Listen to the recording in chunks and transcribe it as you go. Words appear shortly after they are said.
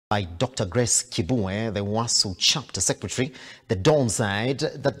By Dr. Grace Kibue, the UASU chapter secretary, the Don said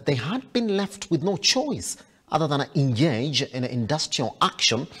that they had been left with no choice other than engage in industrial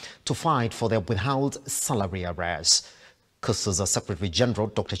action to fight for their withheld salary arrears. KUSU's Secretary General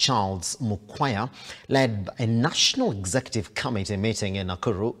Dr. Charles Mukwaya led a National Executive Committee meeting in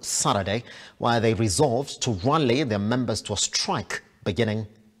Nakuru Saturday, where they resolved to rally their members to a strike beginning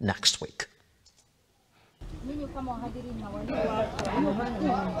next week.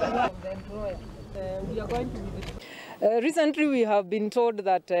 Recently, we have been told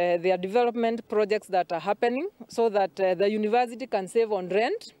that there are development projects that are happening so that the university can save on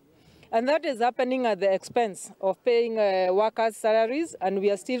rent. And that is happening at the expense of paying workers' salaries, and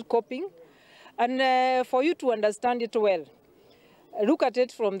we are still coping. And for you to understand it well, look at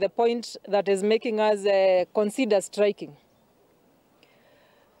it from the point that is making us consider striking.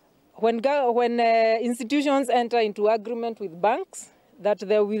 When institutions enter into agreement with banks that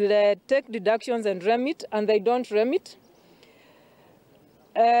they will take deductions and remit, and they don't remit,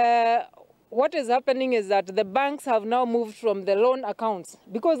 what is happening is that the banks have now moved from the loan accounts,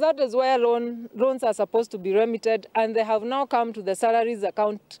 because that is where loans are supposed to be remitted, and they have now come to the salaries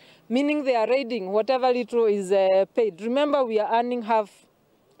account, meaning they are raiding whatever little is paid. Remember, we are earning half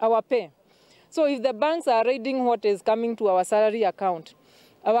our pay. So if the banks are raiding what is coming to our salary account,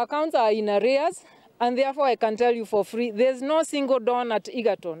 our accounts are in arrears, and therefore I can tell you for free, there's no single don at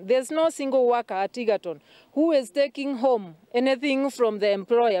Egerton, there's no single worker at Egerton who is taking home anything from the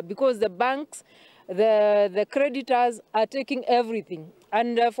employer, because the banks, the creditors are taking everything.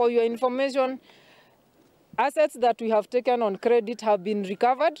 And for your information, assets that we have taken on credit have been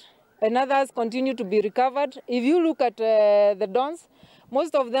recovered, and others continue to be recovered. If you look at the dons,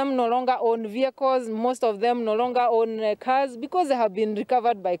 most of them no longer own vehicles, most of them no longer own cars, because they have been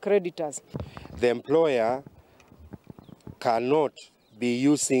recovered by creditors. The employer cannot be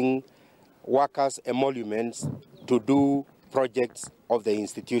using workers' emoluments to do projects of the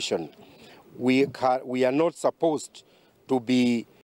institution. We are not supposed to be